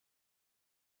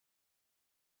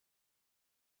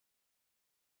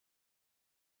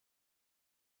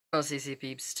Hello, CC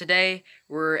Peeps. Today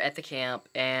we're at the camp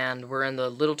and we're in the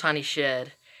little tiny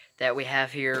shed that we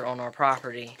have here on our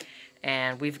property,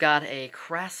 and we've got a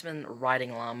Craftsman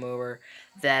riding lawnmower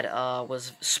that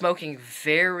was smoking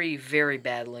very, very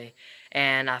badly,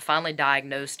 and I finally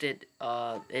diagnosed it.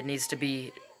 It needs to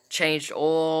be changed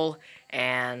oil,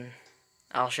 and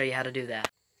I'll show you how to do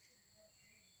that.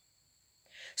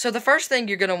 So the first thing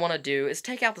you're going to want to do is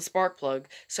take out the spark plug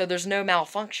so there's no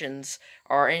malfunctions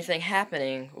or anything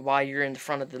happening while you're in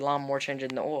front of the lawnmower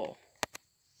changing the oil.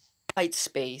 Tight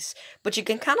space, but you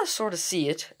can kind of sort of see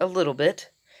it a little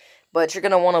bit. But you're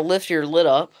going to want to lift your lid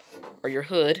up, or your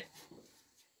hood,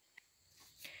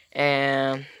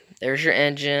 and there's your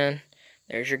engine,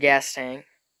 there's your gas tank.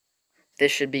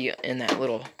 This should be in that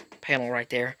little panel right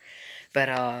there.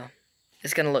 But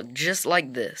it's going to look just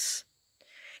like this.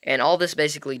 And all this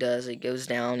basically does, it goes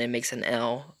down and makes an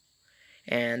L,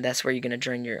 and that's where you're going to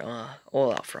drain your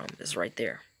oil out from, is right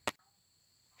there.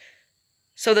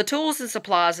 So the tools and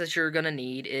supplies that you're going to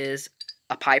need is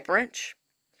a pipe wrench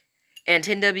and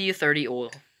 10W30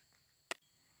 oil.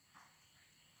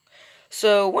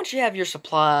 So once you have your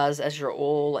supplies as your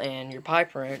oil and your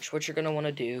pipe wrench, what you're going to want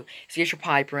to do is get your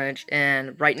pipe wrench,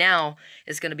 and right now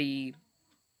it's going to be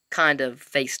kind of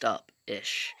faced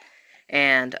up-ish.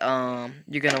 And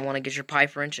you're going to want to get your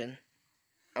pipe wrench and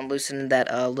unloosen that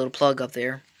little plug up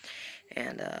there,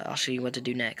 and I'll show you what to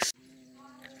do next.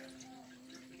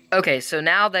 Okay, so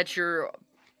now that you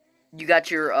got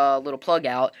your little plug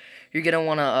out, you're going to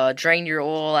want to drain your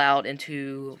oil out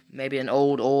into maybe an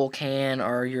old oil can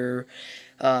or your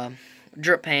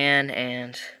drip pan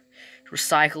and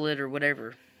recycle it or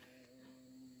whatever.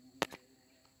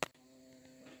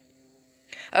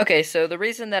 Okay, so the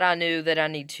reason that I knew that I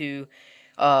need to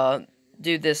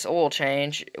do this oil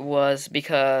change was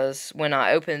because when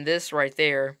I opened this right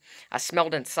there, I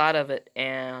smelled inside of it,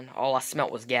 and all I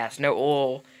smelled was gas. No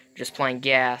oil, just plain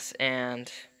gas, and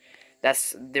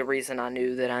that's the reason I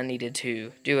knew that I needed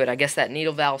to do it. I guess that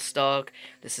needle valve stuck.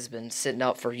 This has been sitting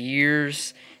up for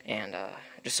years, and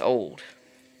just old.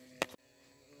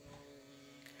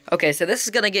 Okay, so this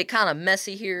is going to get kind of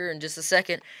messy here in just a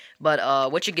second,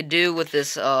 but what you could do with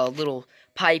this little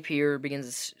pipe here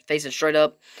begins facing straight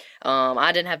up.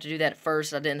 I didn't have to do that at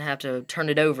first. I didn't have to turn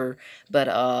it over,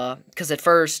 but because at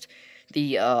first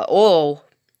the oil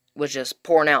was just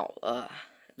pouring out.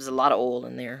 There's a lot of oil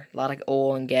in there, a lot of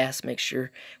oil and gas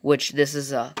mixture, which this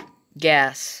is a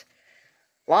gas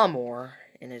lawnmower,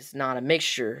 and it's not a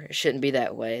mixture. It shouldn't be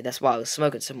that way. That's why I was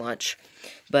smoking so much.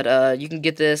 But you can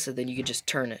get this, and then you can just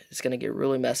turn it. It's going to get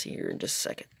really messy here in just a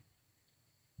second.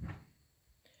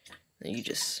 Then you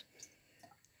just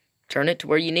turn it to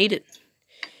where you need it.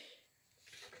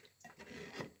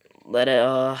 Let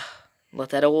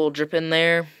that oil drip in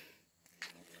there,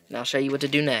 and I'll show you what to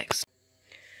do next.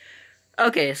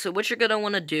 Okay, so what you're going to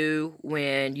want to do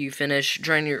when you finish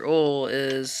draining your oil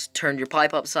is turn your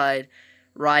pipe upside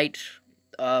right,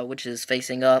 which is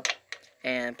facing up,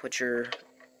 and put your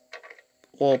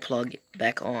oil plug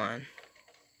back on.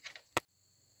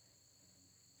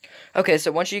 Okay,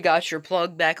 so once you got your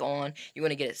plug back on, you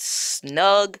want to get it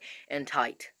snug and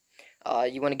tight.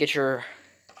 You want to get your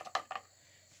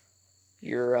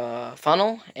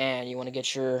funnel, and you want to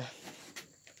get your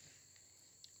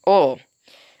oil.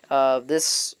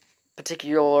 This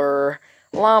particular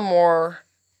lawnmower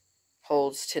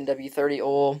holds 10W30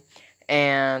 oil,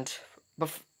 and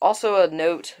also a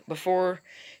note, before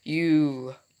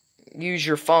you use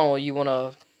your funnel, you want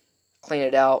to clean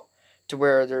it out to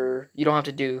where you don't have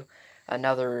to do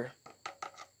another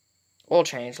oil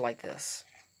change like this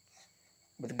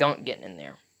with gunk getting in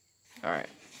there. Alright,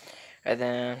 and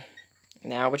then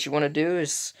now what you want to do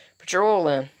is put your oil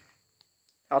in.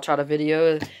 I'll try to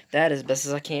video that as best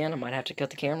as I can. I might have to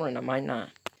cut the camera, and I might not.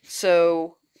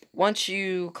 So once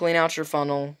you clean out your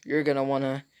funnel, you're going to want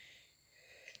to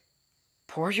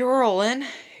pour your oil in.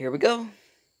 Here we go.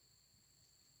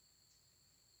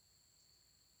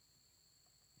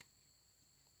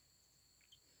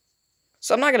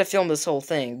 So I'm not going to film this whole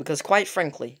thing because, quite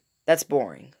frankly, that's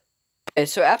boring. Okay,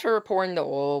 so after pouring the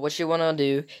oil, what you want to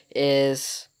do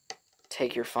is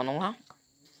take your funnel out.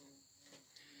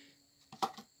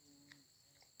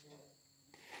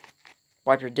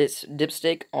 Wipe your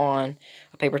dipstick on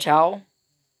a paper towel.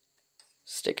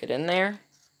 Stick it in there.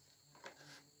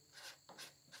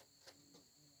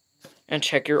 And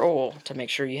check your oil to make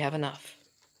sure you have enough.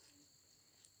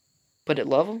 Put it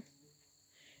level.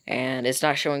 And it's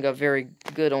not showing up very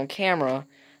good on camera,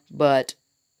 but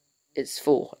it's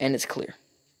full and it's clear.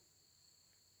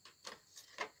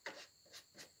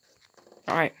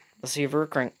 Alright, let's see if we're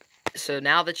crank. So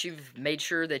now that you've made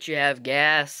sure that you have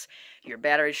gas your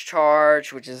battery's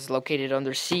charged, which is located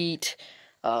under seat.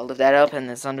 Lift that up and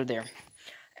it's under there.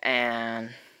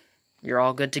 And you're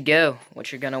all good to go.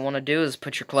 What you're going to want to do is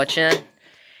put your clutch in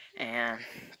and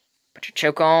put your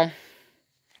choke on.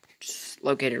 Just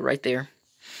located right there.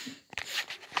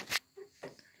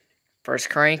 First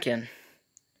crank in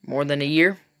more than a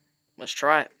year. Let's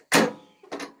try it.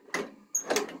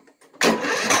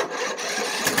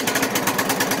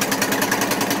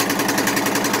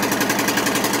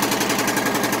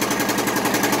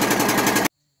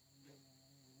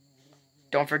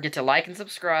 Don't forget to like and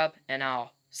subscribe, and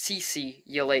I'll see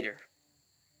you later.